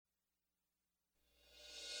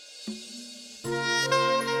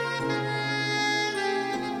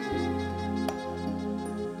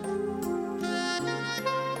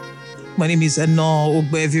My name is Eno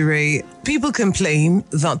Ogbevire. People complain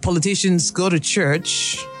that politicians go to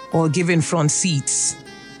church or given front seats.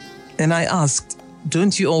 And I asked,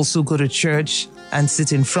 don't you also go to church and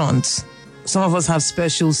sit in front? Some of us have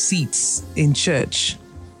special seats in church.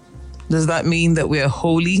 Does that mean that we are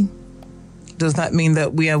holy? Does that mean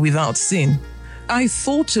that we are without sin? I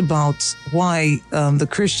thought about why the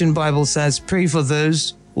Christian Bible says, pray for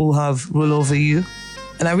those who have rule over you.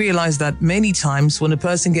 And I realized that many times when a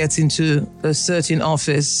person gets into a certain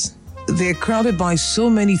office, they're crowded by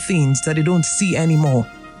so many things that they don't see anymore.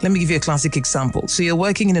 Let me give you a classic example. So you're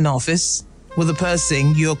working in an office with a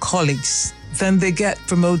person, your colleagues. Then they get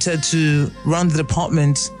promoted to run the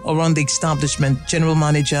department or run the establishment, general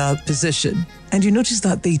manager position. And you notice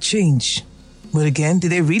that they change. But again,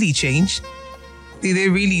 did they really change? Did they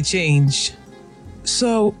really change?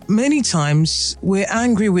 So many times we're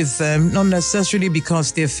angry with them, not necessarily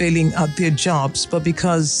because they're failing at their jobs, but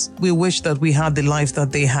because we wish that we had the life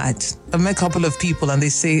that they had. I've met a couple of people and they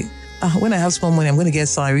say, when I have small money, I'm going to get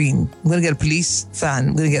siren. I'm going to get a police van.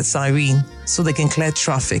 I'm going to get siren so they can clear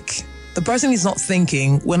traffic. The person is not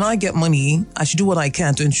thinking, when I get money, I should do what I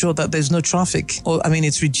can to ensure that there's no traffic.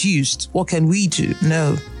 It's reduced. What can we do?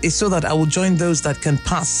 No, it's so that I will join those that can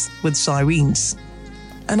pass with sirens.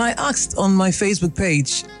 And I asked on my Facebook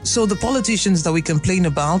page, so the politicians that we complain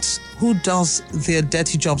about, who does their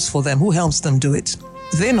dirty jobs for them? Who helps them do it?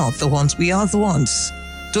 They're not the ones. We are the ones.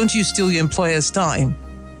 Don't you steal your employer's time?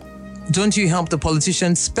 Don't you help the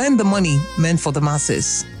politicians spend the money meant for the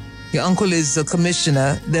masses? Your uncle is a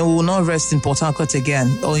commissioner, then we will not rest in Port Harcourt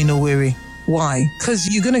again or in Owerri. Why? Because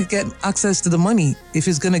you're going to get access to the money if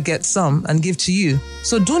he's going to get some and give to you.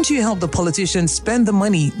 So don't you help the politicians spend the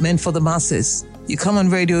money meant for the masses? You come on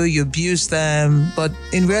radio, you abuse them, but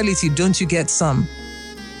in reality, don't you get some?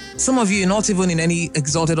 Some of you are not even in any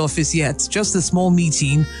exalted office yet, just a small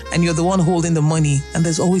meeting, and you're the one holding the money, and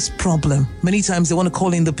there's always problem. Many times they want to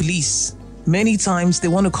call in the police.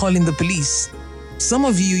 Some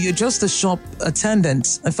of you, you're just a shop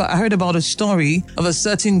attendant. In fact, I heard about a story of a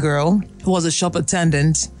certain girl who was a shop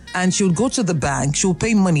attendant, and she would go to the bank, she would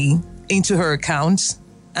pay money into her account,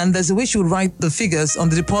 and there's a way she would write the figures on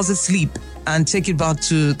the deposit slip and take it back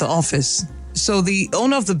to the office. So the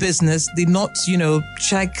owner of the business did not,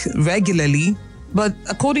 check regularly, but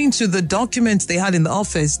according to the documents they had in the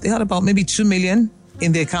office, they had about maybe 2 million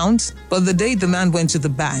in the account. But the day the man went to the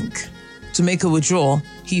bank to make a withdrawal,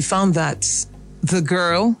 he found that the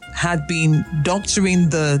girl had been doctoring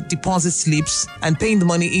the deposit slips and paying the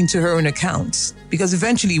money into her own account. Because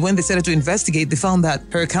eventually, when they started to investigate, they found that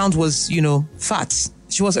her account was, fat.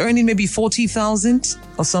 She was earning maybe 40,000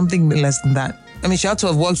 or something less than that. She had to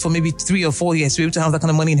have worked for maybe 3 or 4 years to be able to have that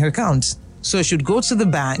kind of money in her account. So she would go to the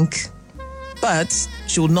bank, but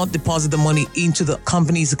she would not deposit the money into the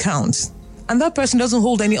company's account. And that person doesn't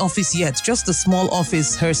hold any office yet, just a small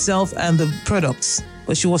office, herself and the products.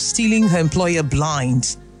 But she was stealing her employer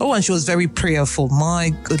blind. Oh, and she was very prayerful. My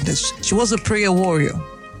goodness. She was a prayer warrior.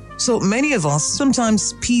 So many of us,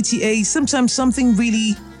 sometimes PTA, sometimes something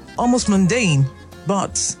really almost mundane,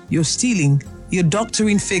 but you're stealing. You're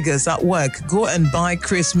doctoring figures at work. Go and buy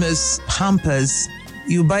Christmas hampers.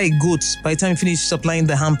 You buy a goat by the time you finish supplying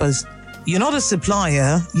the hampers. You're not a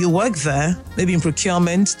supplier. You work there, maybe in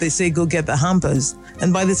procurement. They say, go get the hampers.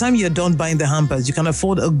 And by the time you're done buying the hampers, you can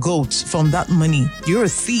afford a goat from that money. You're a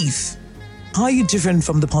thief. How are you different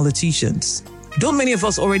from the politicians? Don't many of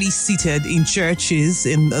us already seated in churches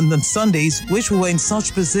on Sundays, wish we were in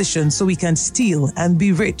such positions so we can steal and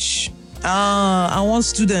be rich? I want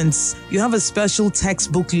students. You have a special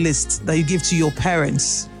textbook list that you give to your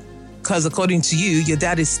parents. Because according to you, your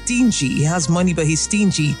dad is stingy. He has money, but he's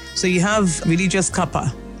stingy. So you have religious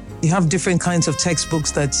kappa. You have different kinds of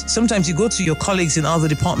textbooks that sometimes you go to your colleagues in other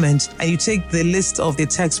departments and you take the list of their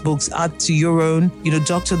textbooks, add to your own,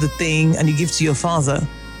 doctor the thing, and you give to your father,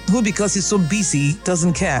 who, because he's so busy,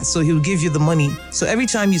 doesn't care. So he'll give you the money. So every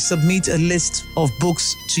time you submit a list of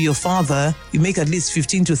books to your father, you make at least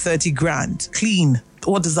 15 to 30 grand. Clean.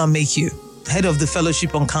 What does that make you? Head of the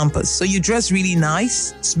fellowship on campus. So you dress really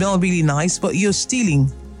nice, smell really nice, but you're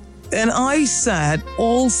stealing. And I said,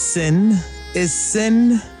 all sin is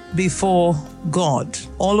sin before God.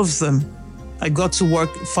 All of them. I got to work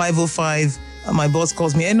 5:05. And my boss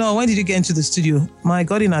calls me, no, when did you get into the studio? I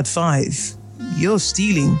got in at 5. You're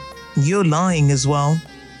stealing. You're lying as well.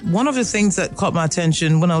 One of the things that caught my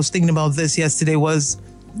attention when I was thinking about this yesterday was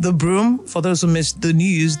the broom. For those who missed the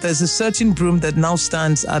news, there's a certain broom that now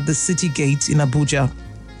stands at the city gate in Abuja.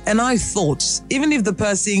 And I thought, even if the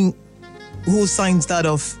person who signs that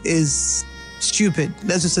off is stupid,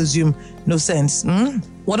 let's just assume no sense.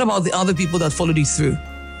 What about the other people that followed it through?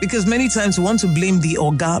 Because many times we want to blame the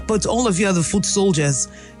Oga, but all of you are the foot soldiers.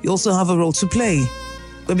 You also have a role to play.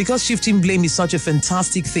 But because shifting blame is such a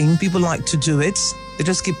fantastic thing, people like to do it. They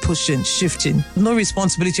just keep pushing, shifting. No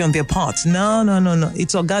responsibility on their part. No.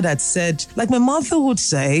 It's Oga that said, like my mother would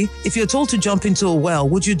say, if you're told to jump into a well,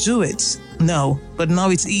 would you do it? No. But now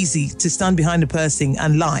it's easy to stand behind a person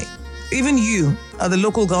and lie. Even you, at the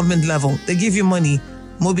local government level, they give you money,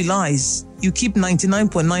 mobilize. You keep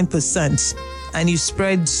 99.9% and you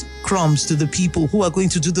spread crumbs to the people who are going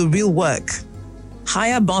to do the real work.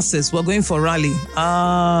 Hire bosses who are going for rally.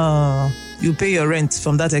 You pay your rent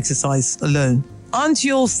from that exercise alone. Aren't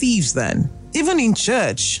you all thieves then? Even in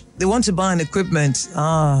church, they want to buy an equipment.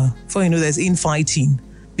 Before you know, there's infighting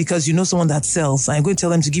because you know someone that sells and you're going to tell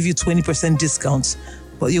them to give you 20% discount,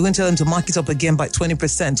 but you're going to tell them to mark it up again by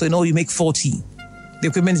 20%. So in all, you make 40. The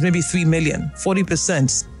equipment is maybe 3 million,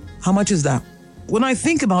 40%. How much is that? When I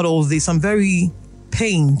think about all of this, I'm very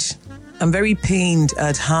pained. I'm very pained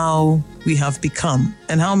at how we have become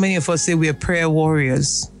and how many of us say we are prayer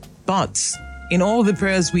warriors. But in all the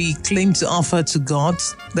prayers we claim to offer to God,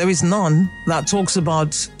 there is none that talks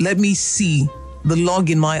about, let me see the log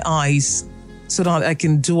in my eyes so that I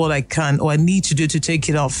can do what I can or I need to do to take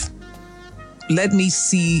it off. Let me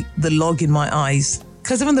see the log in my eyes.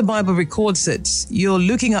 Because even the Bible records it. You're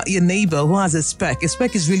looking at your neighbor who has a speck. A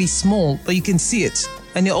speck is really small, but you can see it.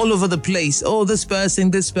 And you're all over the place. Oh, this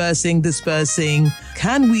person.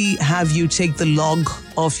 Can we have you take the log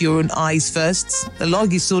off your own eyes first? The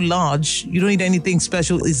log is so large, you don't need anything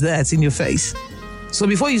special. It's there, it's in your face. So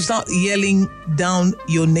before you start yelling down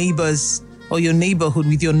your neighbors or your neighborhood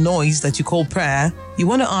with your noise that you call prayer, you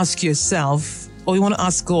want to ask yourself, or you want to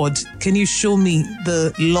ask God, can you show me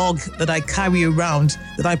the log that I carry around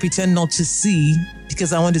that I pretend not to see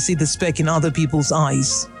because I want to see the speck in other people's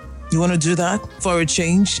eyes? You want to do that for a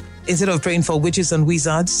change? Instead of praying for witches and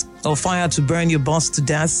wizards or fire to burn your boss to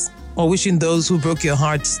death or wishing those who broke your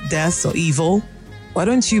heart death or evil, why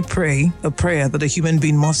don't you pray a prayer that a human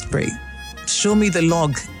being must pray? Show me the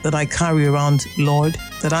log that I carry around, Lord,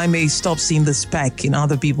 that I may stop seeing the speck in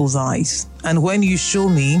other people's eyes. And when you show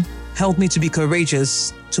me, help me to be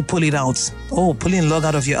courageous to pull it out. Oh, pulling a log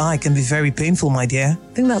out of your eye can be very painful, my dear.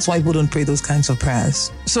 I think that's why people don't pray those kinds of prayers.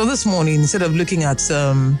 So this morning, instead of looking at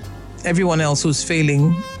everyone else who's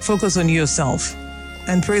failing, focus on yourself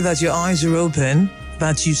and pray that your eyes are open,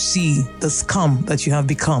 that you see the scum that you have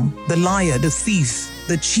become, the liar, the thief,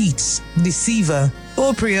 the cheat, deceiver.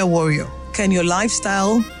 Oh, prayer warrior, can your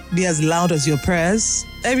lifestyle be as loud as your prayers?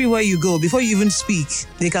 Everywhere you go, before you even speak,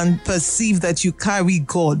 they can perceive that you carry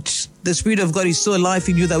God. The Spirit of God is so alive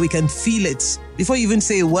in you that we can feel it before you even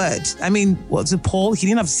say a word. I mean, what's it, Paul? He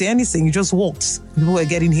didn't have to say anything. He just walked. People were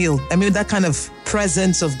getting healed. I mean, that kind of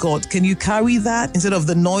presence of God. Can you carry that instead of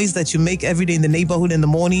the noise that you make every day in the neighborhood in the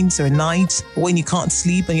mornings or at night when you can't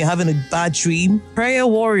sleep and you're having a bad dream? Prayer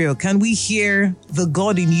warrior, can we hear the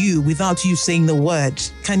God in you without you saying the word?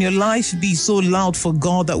 Can your life be so loud for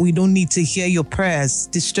God that we don't need to hear your prayers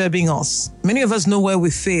disturbing us? Many of us know where we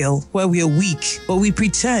fail, where we are weak, but we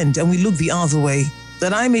pretend and we look the other way.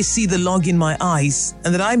 That I may see the log in my eyes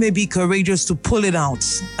and that I may be courageous to pull it out.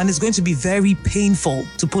 And it's going to be very painful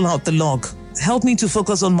to pull out the log. Help me to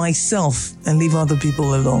focus on myself and leave other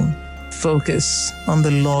people alone. Focus on the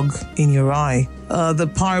log in your eye.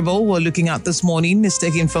 The parable we're looking at this morning is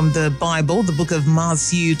taken from the Bible, the book of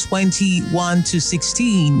Matthew 21 to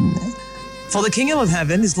 16. For the kingdom of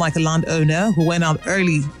heaven is like a landowner who went out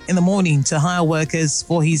early in the morning to hire workers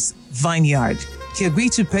for his vineyard. He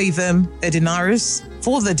agreed to pay them a denarius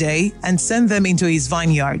for the day and send them into his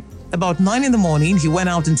vineyard. About 9 a.m, he went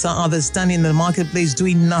out and saw others standing in the marketplace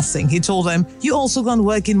doing nothing. He told them, "You also go and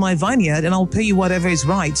work in my vineyard and I'll pay you whatever is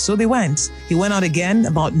right." So they went. He went out again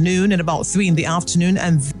about noon and about 3 p.m.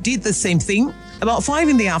 and did the same thing. About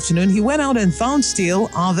 5 p.m, he went out and found still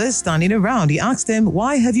others standing around. He asked them,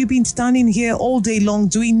 "Why have you been standing here all day long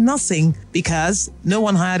doing nothing?" "Because no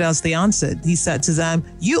one hired us," they answered. He said to them,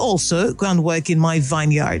 "You also go and work in my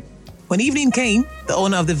vineyard." When evening came, the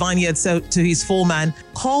owner of the vineyard said to his foreman,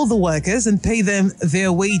 "Call the workers and pay them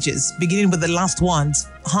their wages, beginning with the last ones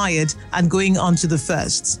hired and going on to the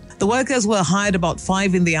first." The workers who were hired about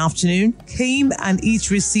 5 p.m, came and each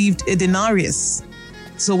received a denarius.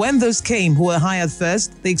 So when those came who were hired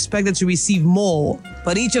first, they expected to receive more,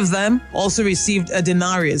 but each of them also received a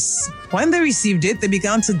denarius. When they received it, they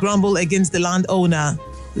began to grumble against the landowner.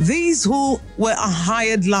 "These who were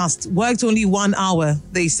hired last worked only 1 hour,"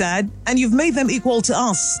 they said, "and you've made them equal to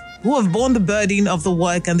us, who have borne the burden of the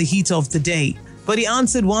work and the heat of the day." But he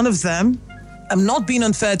answered one of them, "I'm not being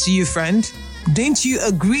unfair to you, friend. Didn't you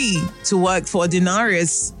agree to work for a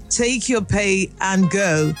denarius? Take your pay and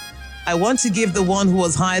go. I want to give the one who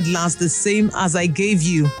was hired last the same as I gave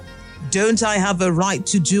you. Don't I have a right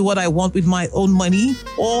to do what I want with my own money?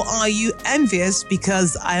 Or are you envious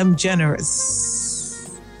because I am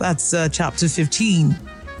generous? That's chapter 15.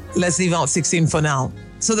 Let's leave out 16 for now.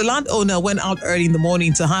 So the landowner went out early in the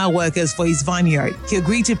morning to hire workers for his vineyard. He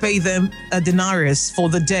agreed to pay them a denarius for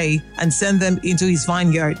the day and send them into his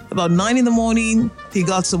vineyard. About 9 in the morning, he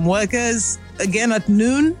got some workers. Again at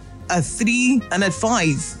noon, at 3, and at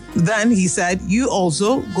 5. Then he said, you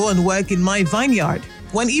also go and work in my vineyard.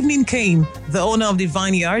 When evening came, the owner of the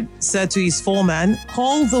vineyard said to his foreman,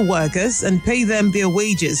 call the workers and pay them their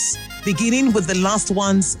wages, beginning with the last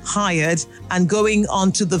ones hired and going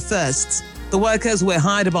on to the first. The workers who were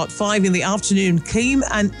hired about 5 in the afternoon came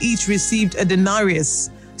and each received a denarius.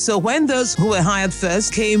 So when those who were hired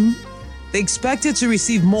first came, they expected to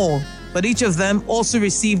receive more, but each of them also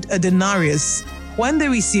received a denarius. When they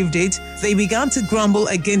received it, they began to grumble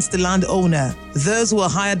against the landowner. Those who were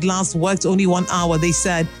hired last worked only 1 hour, they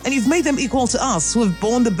said, and you've made them equal to us, who have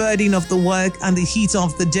borne the burden of the work and the heat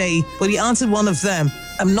of the day. But he answered one of them,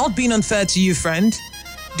 I'm not being unfair to you, friend.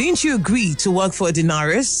 Didn't you agree to work for a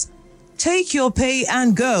denarius? Take your pay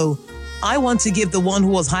and go. I want to give the one who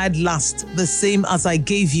was hired last the same as I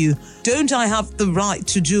gave you. Don't I have the right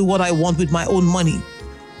to do what I want with my own money?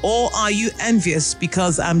 Or are you envious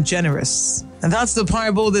because I'm generous? And that's the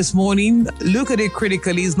parable this morning. Look at it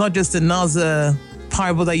critically. It's not just another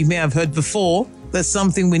parable that you may have heard before. There's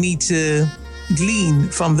something we need to glean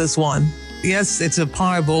from this one. Yes, it's a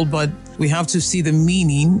parable, but we have to see the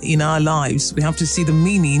meaning in our lives. We have to see the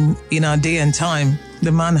meaning in our day and time.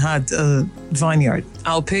 The man had a vineyard.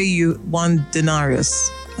 I'll pay you 1 denarius.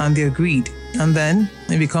 And they agreed. And then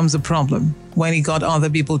it becomes a problem when he got other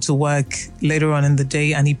people to work later on in the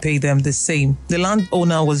day and he paid them the same. The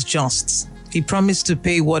landowner was just. He promised to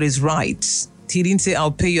pay what is right. He didn't say,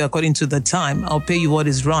 I'll pay you according to the time. I'll pay you what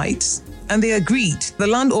is right. And they agreed. The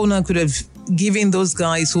landowner could have given those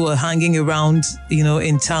guys who are hanging around,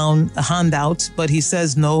 in town a handout, but he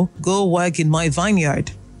says, no, go work in my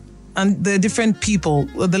vineyard. And the different people,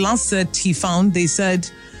 the last set he found, they said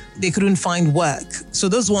they couldn't find work. So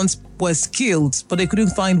those ones were skilled, but they couldn't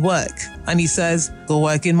find work. And he says, go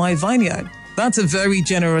work in my vineyard. That's a very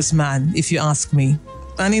generous man, if you ask me.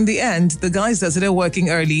 And in the end, the guys that started working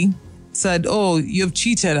early said, oh, you've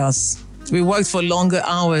cheated us. We worked for longer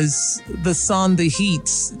hours. The sun, the heat,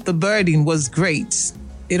 the burden was great.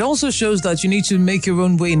 It also shows that you need to make your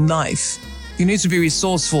own way in life. You need to be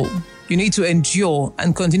resourceful. You need to endure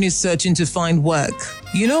and continue searching to find work.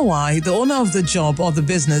 You know why? The owner of the job or the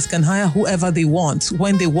business can hire whoever they want,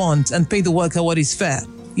 when they want, and pay the worker what is fair.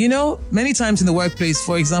 Many times in the workplace,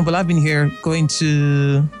 for example, I've been here going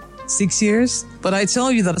to 6 years, but I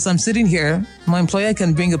tell you that as I'm sitting here, my employer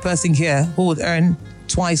can bring a person here who would earn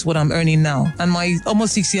twice what I'm earning now. And my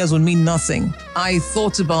almost 6 years would mean nothing. I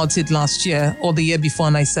thought about it last year or the year before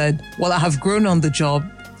and I said, well, I have grown on the job.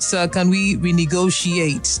 Sir, can we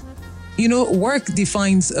renegotiate? Work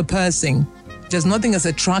defines a person. There's nothing as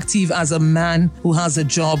attractive as a man who has a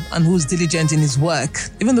job and who's diligent in his work.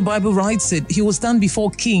 Even the Bible writes it. He will stand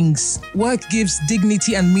before kings. Work gives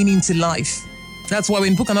dignity and meaning to life. That's why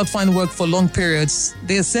when people cannot find work for long periods,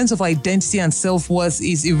 their sense of identity and self-worth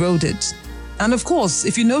is eroded. And of course,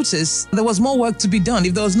 if you notice, there was more work to be done.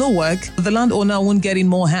 If there was no work, the landowner won't get in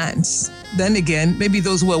more hands. Then again, maybe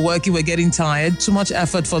those who were working were getting tired. Too much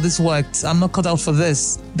effort for this work. I'm not cut out for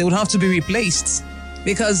this. They would have to be replaced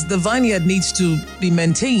because the vineyard needs to be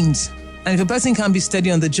maintained. And if a person can't be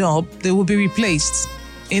steady on the job, they will be replaced.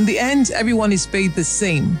 In the end, everyone is paid the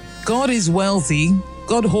same. God is wealthy.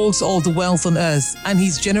 God holds all the wealth on earth, and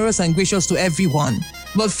he's generous and gracious to everyone.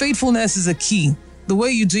 But faithfulness is a key. The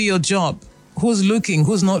way you do your job. Who's looking,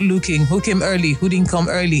 who's not looking, who came early, who didn't come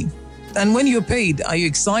early. And when you're paid, are you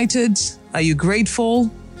excited? Are you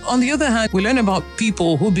grateful? On the other hand, we learn about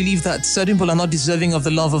people who believe that certain people are not deserving of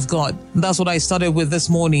the love of God. And that's what I started with this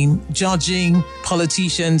morning, judging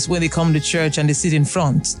politicians when they come to church and they sit in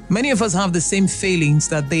front. Many of us have the same failings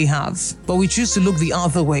that they have, but we choose to look the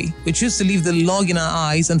other way. We choose to leave the log in our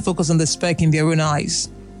eyes and focus on the speck in their own eyes.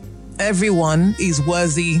 Everyone is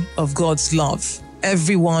worthy of God's love.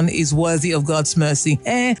 Everyone is worthy of God's mercy.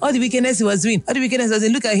 All the wickedness he was doing,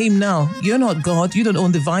 look at him now. You're not God. You don't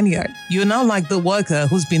own the vineyard. You're now like the worker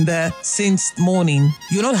who's been there since morning.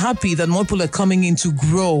 You're not happy that more people are coming in to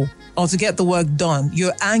grow or to get the work done.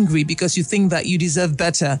 You're angry because you think that you deserve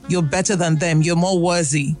better. You're better than them. You're more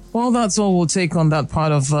worthy. Well, that's all we'll take on that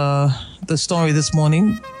part of the story this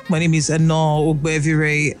morning. My name is Eno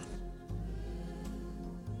Ogbevire.